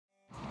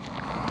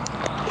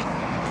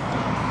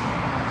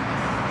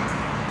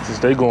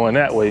Since they going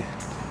that way,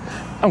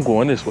 I'm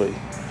going this way.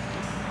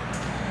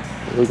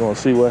 We're gonna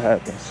see what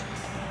happens.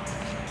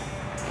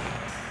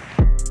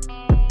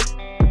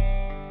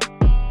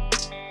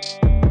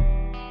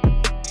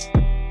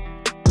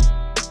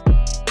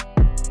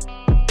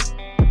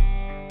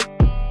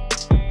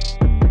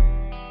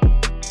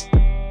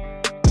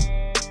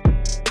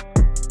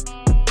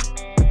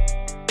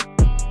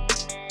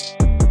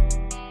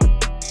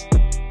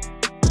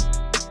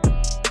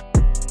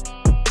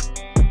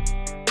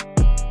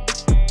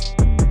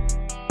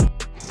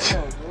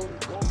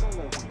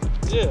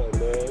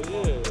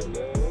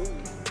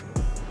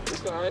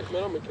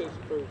 Man, I'm gonna catch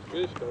the first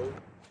fish though.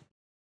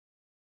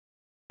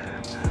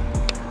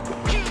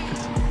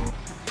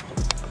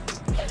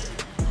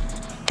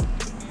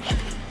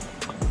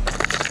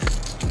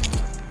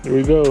 Here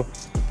we go.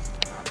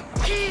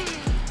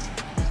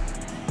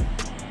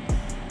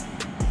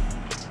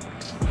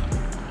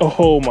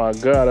 Oh my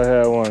God, I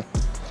had one.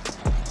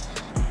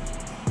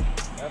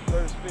 That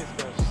first fish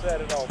gonna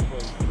set it off for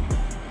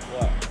you.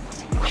 Wow.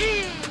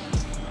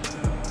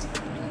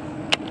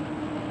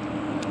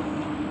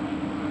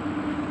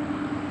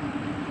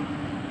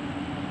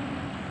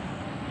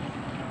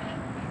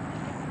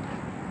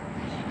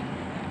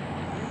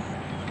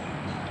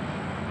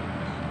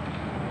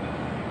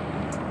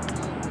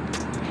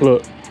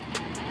 Look.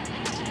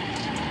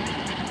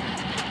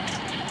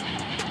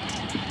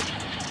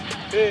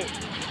 Big.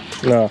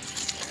 Nah.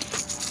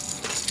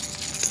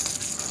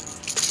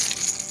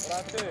 What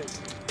I tell you?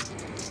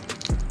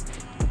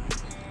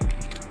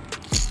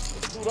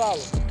 It's $2.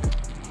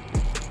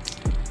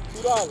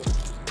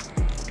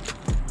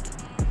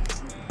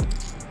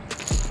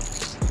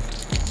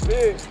 $2.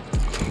 Big.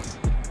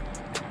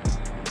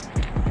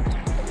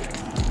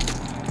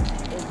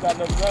 Ain't got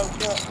no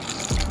ground up.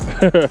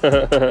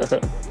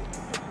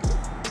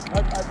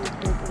 I just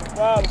put the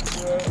bottom,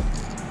 bro.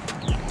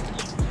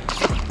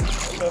 I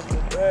left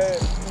it bad.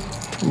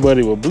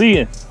 Buddy was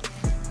bleeding.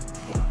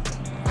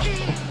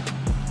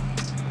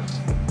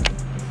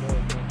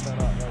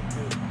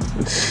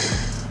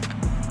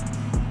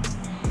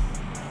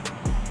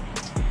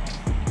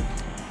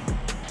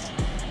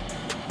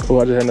 Oh,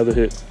 I just had another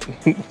hit.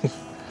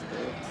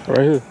 Right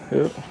here,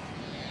 yep.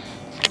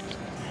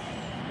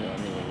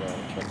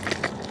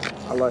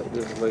 I like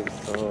this lake.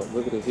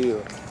 Look at the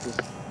hill.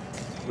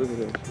 Look at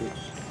that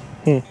fish.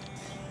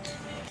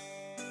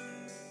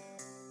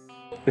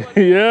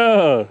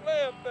 Yeah.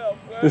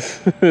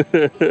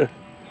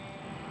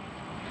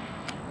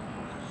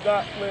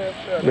 Shot playing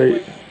fair.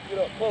 They, Get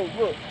up close.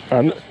 Look.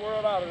 I know. Just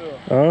swirled out of there.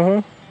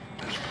 Uh-huh.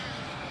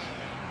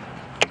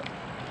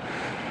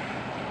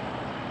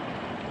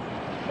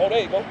 Oh,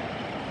 there you go.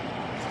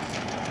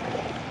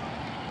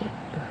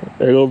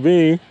 There go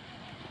Bean.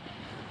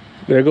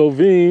 There go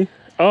Bean.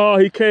 Oh,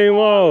 he came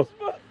off.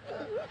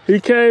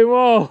 He came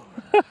off.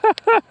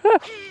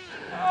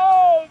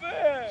 Oh,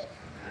 man.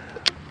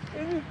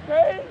 Is this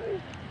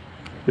crazy?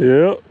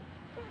 Yep.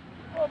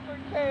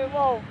 Motherfucker came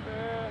off,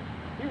 man.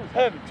 He was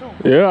heavy, too.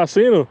 Yeah, I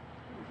seen him. He was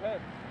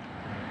heavy.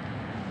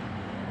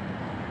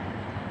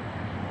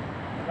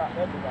 I got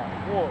that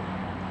about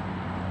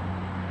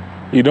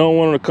 4. You don't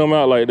want him to come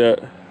out like that.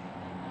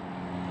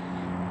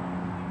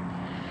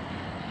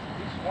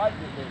 He swiped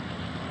it, baby.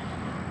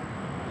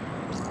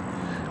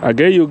 I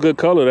gave you a good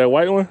color, that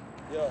white one.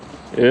 Yeah.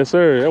 Yes,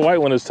 sir. That white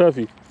one is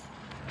toughy.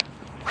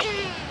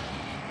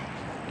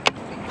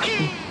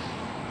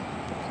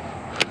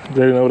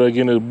 Jaden over there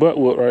getting his butt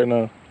whooped right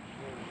now.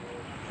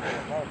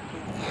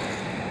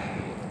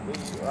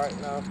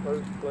 Right now,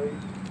 first place.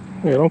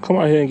 Yeah, don't come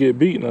out here and get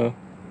beat now.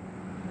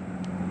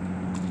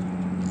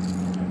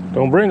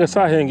 Don't bring us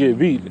out here and get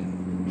beat.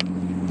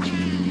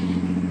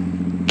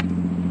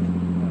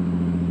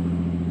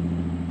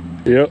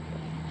 Yep.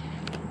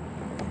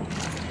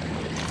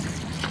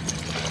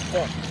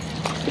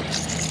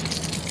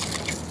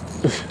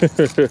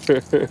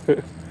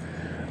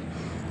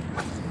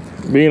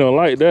 Bean don't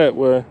like that,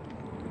 boy.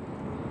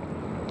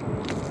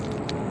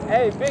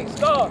 Hey, Big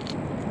Star.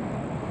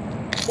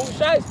 Who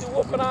shiesty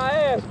whooping our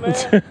ass,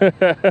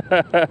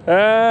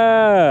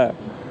 man?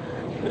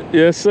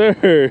 Yes,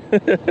 sir.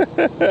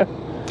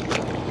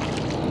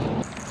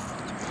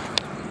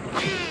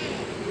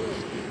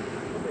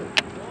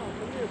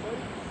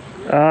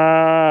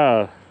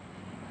 Ah,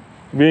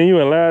 Bean, you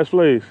in last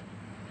place.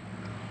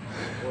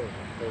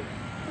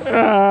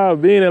 Ah,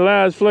 Bean in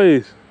last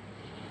place.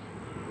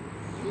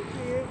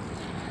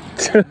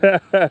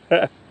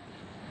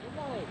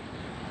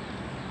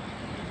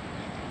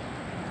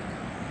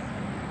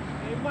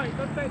 Mike,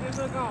 don't take this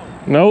hook off.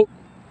 Nope.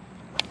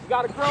 You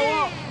gotta grow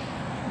up.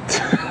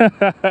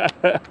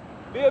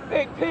 Be a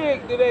big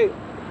pig today.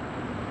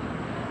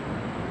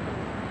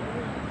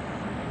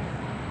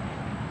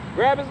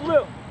 Grab his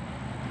lip.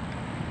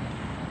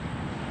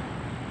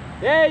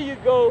 There you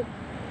go.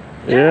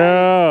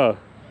 Yeah.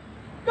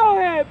 Go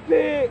ahead,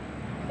 pig.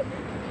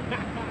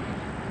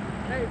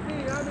 Hey,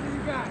 pig, how many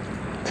you got?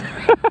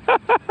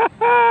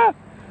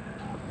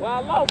 Well, I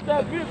lost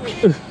that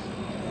business.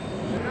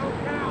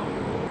 Don't count.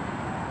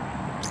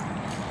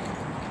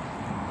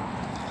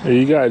 Hey,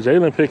 you got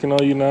Jalen picking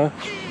on you now.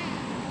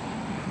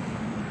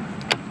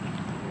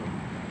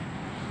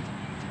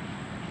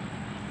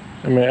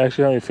 I mean, ask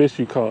you how many fish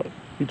you caught.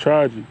 He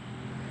tried you.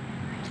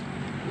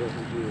 Yes,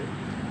 he did.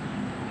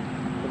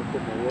 I'm gonna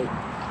put my weight.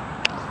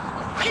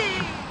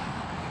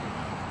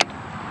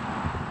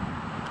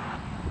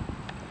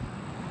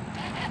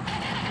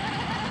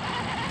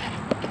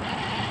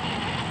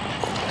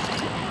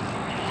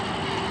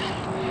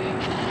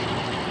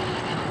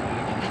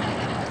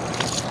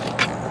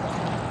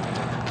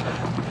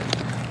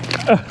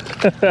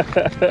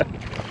 The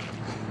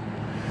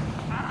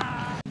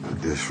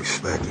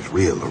disrespect is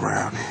real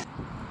around here.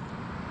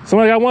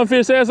 Somebody got one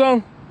fish say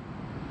something?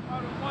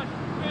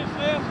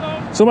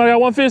 Somebody got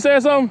one fish say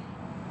something?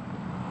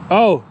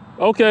 Oh,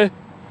 okay.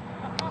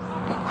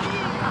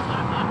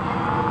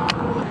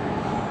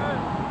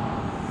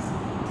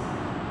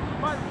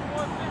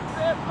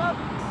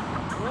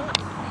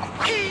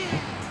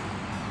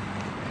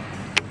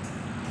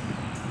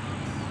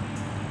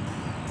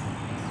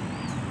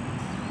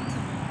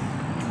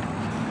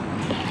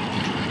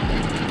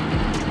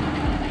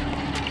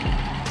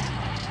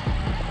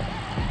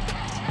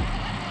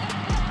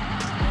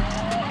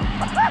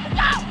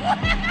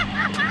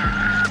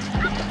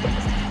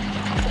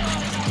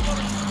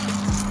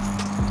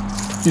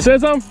 You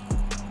said something?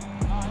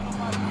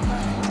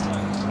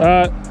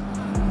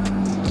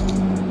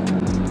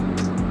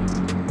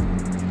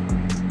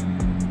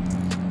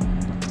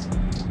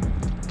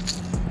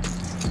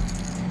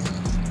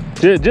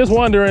 Just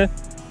wondering.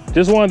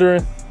 Just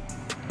wondering.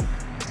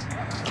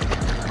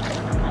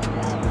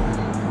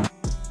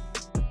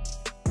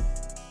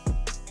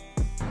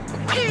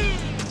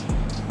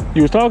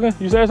 You was talking?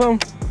 You said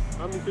something?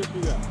 How many fish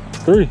you got?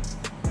 3.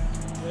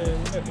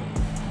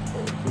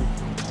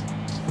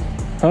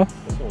 Huh?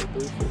 That's only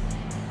 3 fish.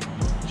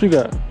 What you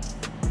got?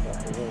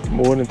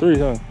 More than 3,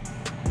 huh?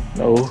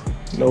 No,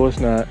 no, it's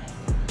not.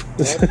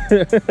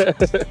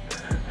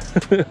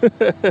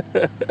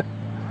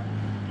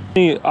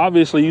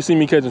 Obviously, you see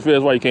me catching fish.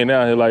 That's why you came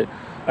down here. Like,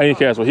 I ain't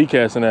cast what he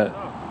casting at.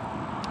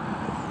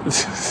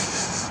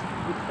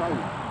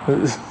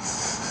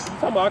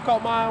 I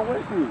caught mine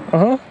away from you.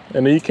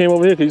 And then you came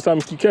over here because you saw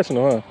me keep catching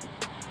them,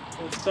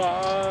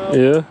 huh?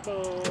 Yeah,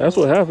 that's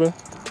what happened.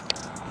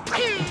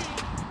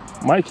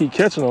 Mike keep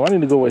catching them. I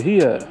need to go where he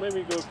at. Let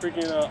me go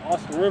freaking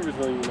Austin Rivers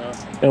on you now.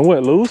 And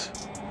what, lose?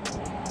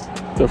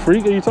 The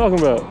freak are you talking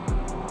about?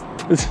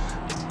 What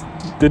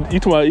you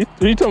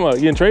talking about?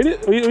 Getting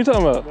traded? What you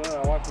talking about? No,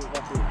 watch this. I'm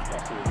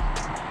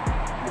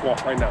going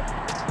right now.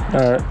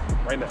 All right.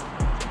 Right now.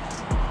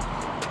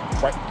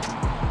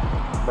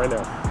 Right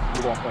now.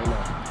 I'm going right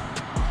now.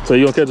 So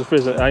you gonna catch a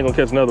fish? I ain't gonna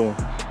catch another one.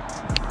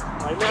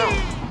 Right now.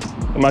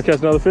 Am I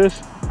catching another fish?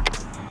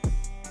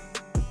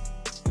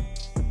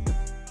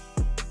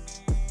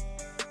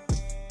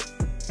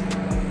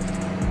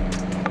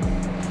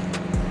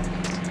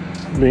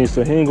 Means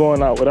so he ain't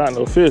going out without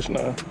no fish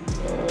now.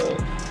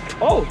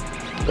 Oh,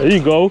 there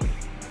you go.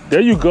 There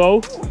you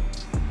go.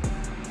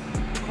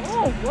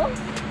 oh, bro.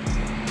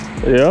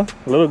 Yeah,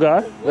 little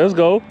guy. Let's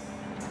go.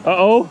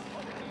 Uh-oh.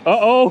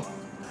 Uh-oh.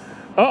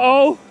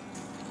 Uh-oh.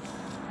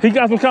 He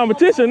got some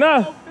competition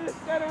now.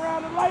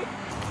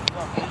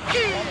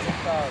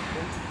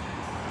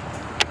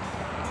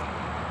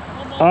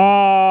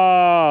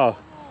 Ah.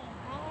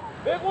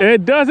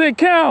 It doesn't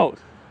count.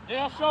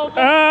 Yeah, sure.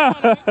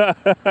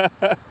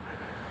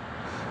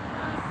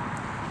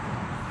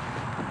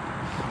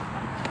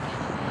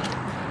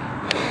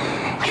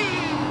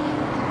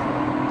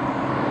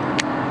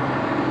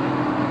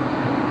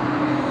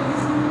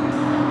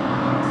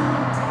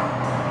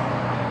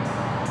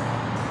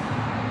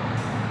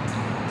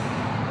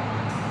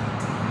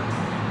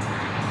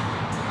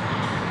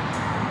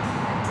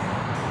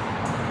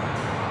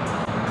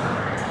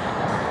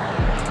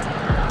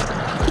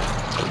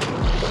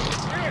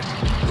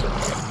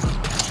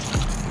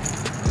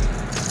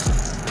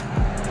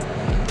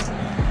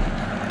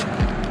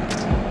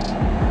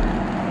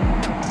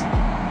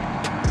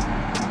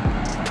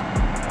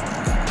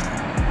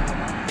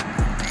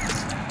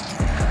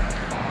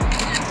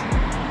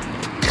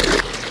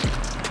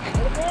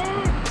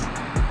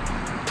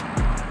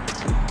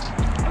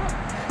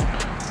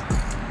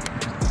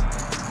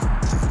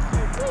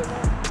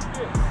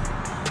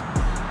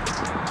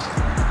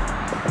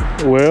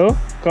 Well,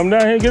 come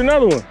down here and get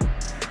another one.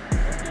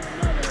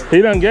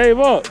 He done gave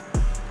up.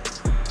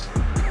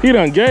 He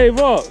done gave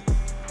up.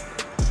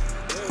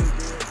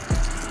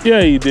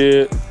 Yeah, he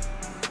did.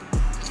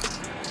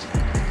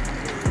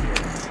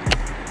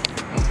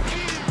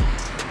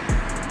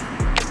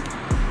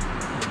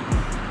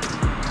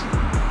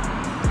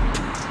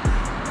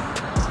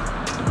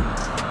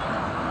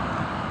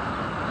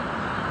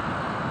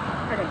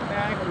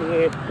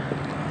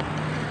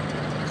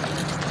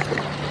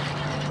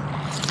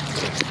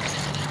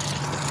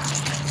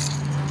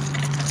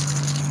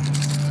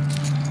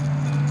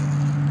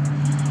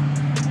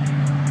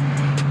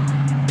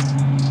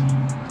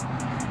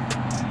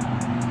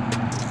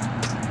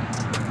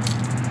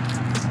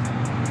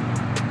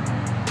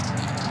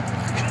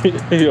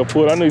 He'll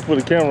pull it. I know you put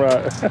the camera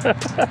out.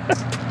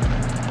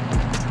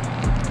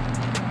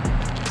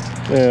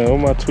 Yeah, where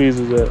my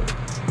tweezers at?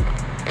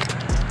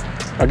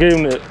 I gave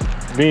him that.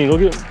 Bean, go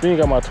get Bean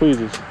got my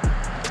tweezers.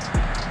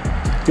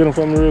 Get them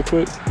from me real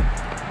quick.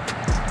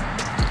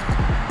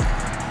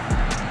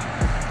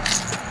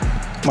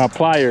 My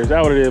pliers,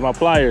 that's what it is, my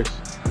pliers.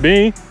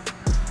 Bean,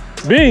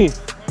 Bean.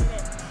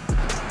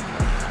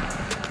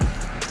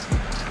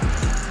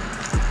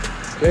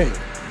 Dang.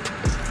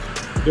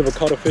 You ever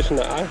caught a fish in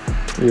the eye?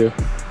 Yeah.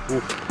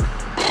 Oof.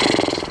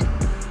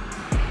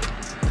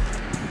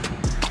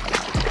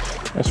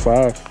 That's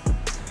 5.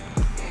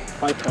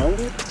 5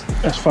 pounder?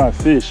 That's 5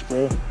 fish,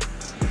 bro.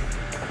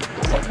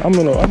 I'm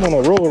on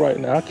a roll right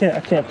now. I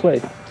can't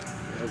play.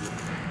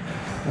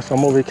 So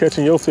I'm over here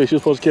catching your fish you're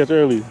supposed to catch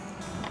earlier.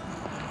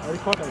 I already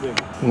caught that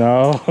baby.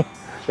 No,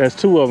 that's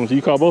 2 of them. So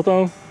you caught both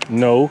of them?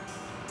 No.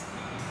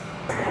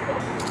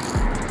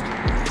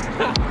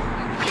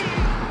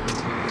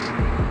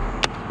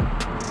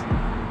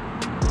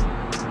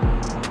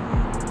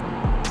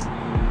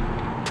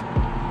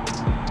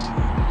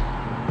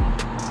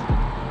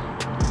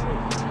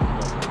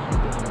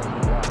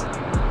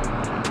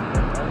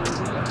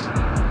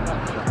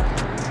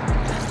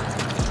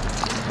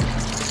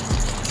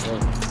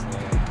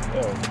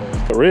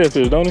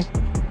 Redfish, don't he?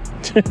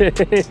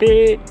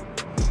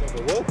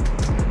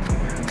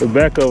 The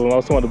back of him. I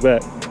was talking about the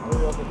back.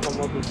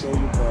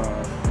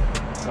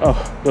 Oh,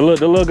 the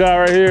little guy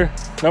right here,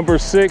 number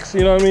 6.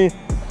 You know what I mean?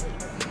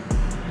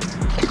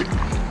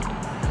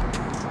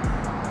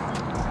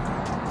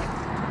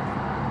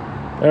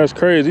 That's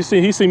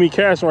crazy. He see me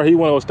casting right. He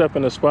want to step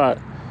in the spot.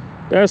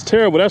 That's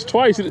terrible. That's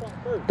twice.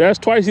 That's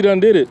twice he done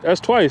did it.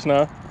 That's twice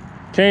now.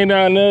 Came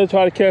down there,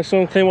 tried to catch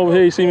him. Came over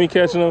here. You see me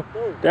catching him.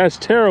 That's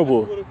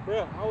terrible.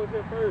 I was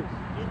here first.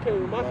 You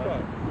came in my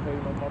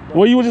spot.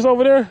 Well, you were just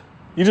over there?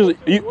 You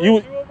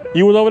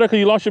was over there because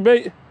you lost your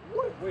bait?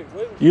 Wait.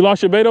 You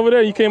lost your bait over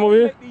there? You came over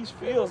here?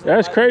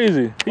 That's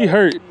crazy. He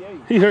hurt.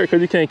 He hurt because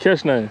he can't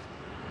catch nothing.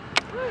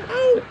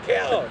 I don't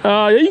care.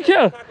 Yeah, you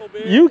care.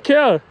 You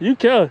care. You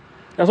care.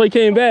 That's why he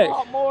came back.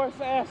 More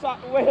ass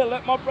out the way and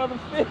let my brother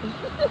fish.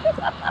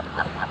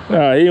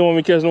 Nah, he didn't want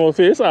me catching no more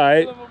fish. It's all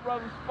right.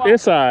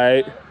 It's all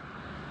right.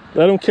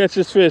 Let him catch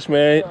his fish,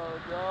 man.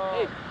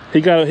 He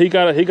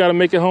gotta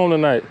make it home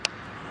tonight.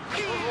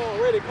 I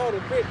already caught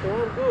a fish, so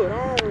I'm good. I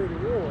already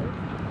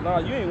won. Nah,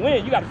 you ain't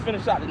win. You gotta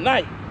finish out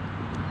tonight.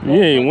 You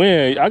ain't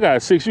win. I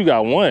got 6. You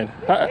got 1.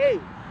 Hey,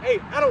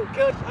 I don't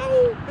catch. I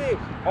don't fish.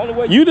 Only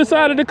way you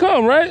decided to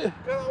come, right? Cause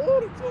I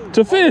wanted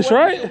to fish,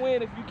 right? You can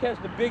win if you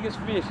catch the biggest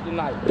fish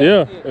tonight.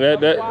 Yeah, that.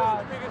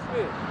 Biggest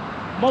fish.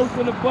 Most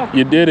in the bucket.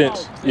 You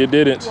didn't. You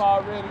didn't.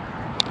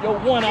 Your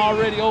 1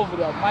 already over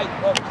there. Mike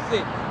up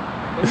 6.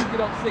 If you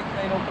get up 6,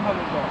 ain't no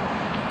coming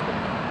back.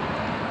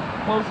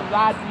 Closest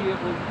I did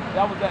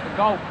that was at the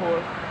golf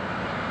course,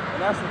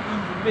 and that's an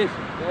easy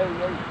mission.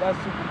 That's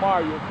Super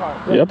Mario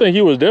Kart. Yeah, I think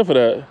he was there for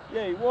that.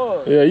 Yeah, he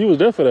was. Yeah, you was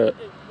there for that.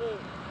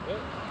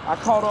 I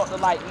caught up to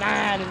like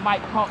 9, and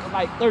Mike caught to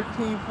like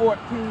 13,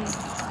 14.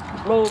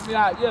 Blows me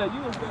out. Yeah,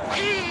 you was there.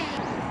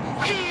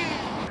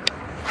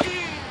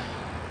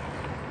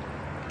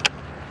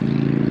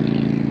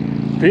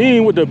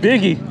 Bean with the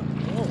biggie.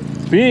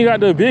 Bean got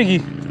the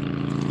biggie.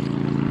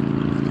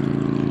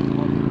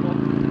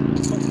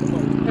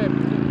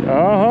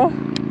 Uh-huh.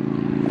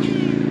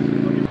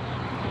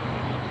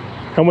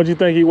 How much you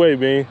think he weigh,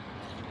 Bean?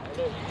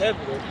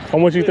 How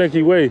much you think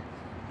he weigh?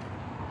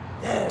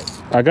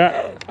 I got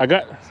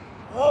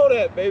all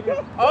that, baby.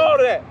 All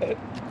that.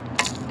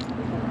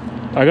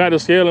 I got the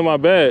scale in my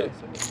bag.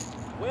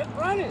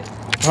 Run it.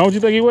 How much you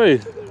think he weigh?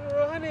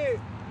 Run it.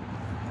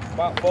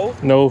 About 4?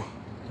 No.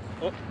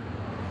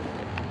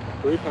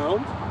 3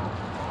 pounds?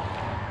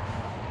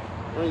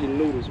 Bring your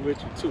noodles with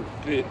you too.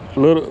 Bit.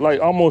 Little, like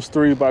almost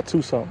 3, about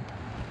 2 something.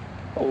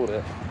 Hold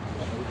that.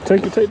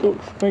 Take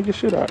your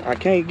shit out. I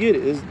can't get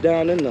it. It's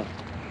down in there.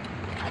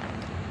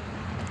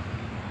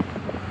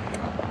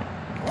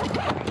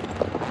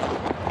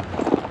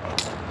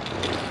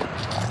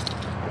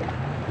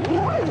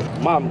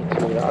 Mama,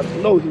 I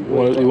know he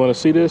will. You want to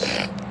see this?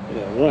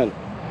 Yeah, run.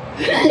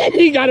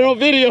 He got it on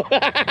video.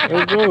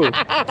 Let's go.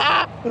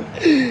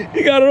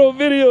 He got it on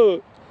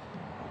video.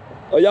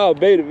 Oh, y'all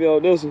baited me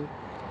on this one.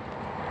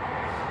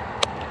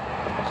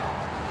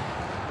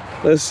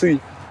 Let's see.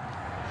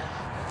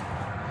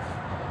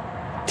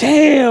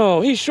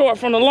 Damn, he's short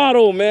from the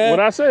lotto, man. What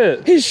I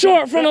said? He's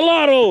short from the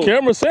lotto.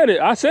 Camera said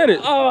it. I said it.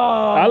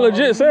 Oh, I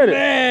legit said it.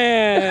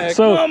 Man,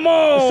 come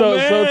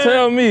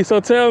on, man. So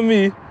tell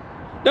me.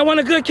 That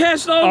wasn't a good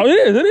catch, though? Oh,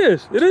 it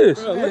is. Bro,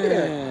 look at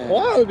that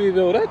quality,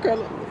 though. That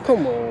kind of,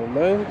 come on,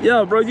 man.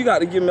 Yeah, bro, you got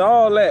to give me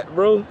all that,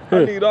 bro.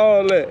 I need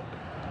all that.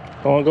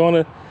 I'm going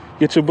to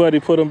get your buddy,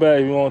 put him back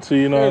if you want to,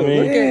 you know what I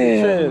mean? Look at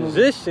the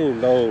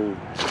transition, though.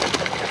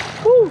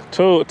 Woo.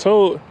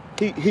 Told.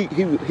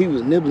 He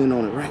was nibbling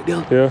on it right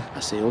there. Yeah. I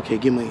said, okay,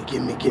 give me.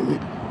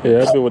 Yeah,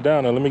 that bit was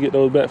down there. Let me get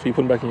those back for you,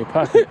 put them back in your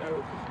pocket.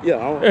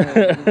 Yeah.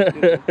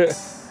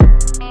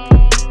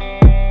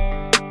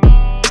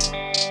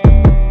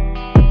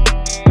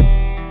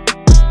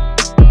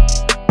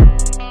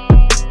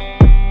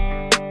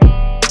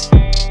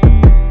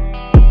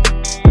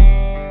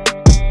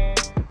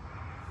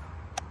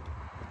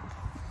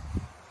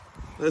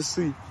 Let's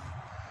see.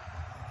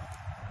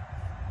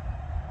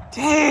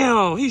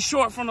 Damn, he's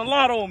short from the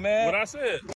lotto, man. What I said.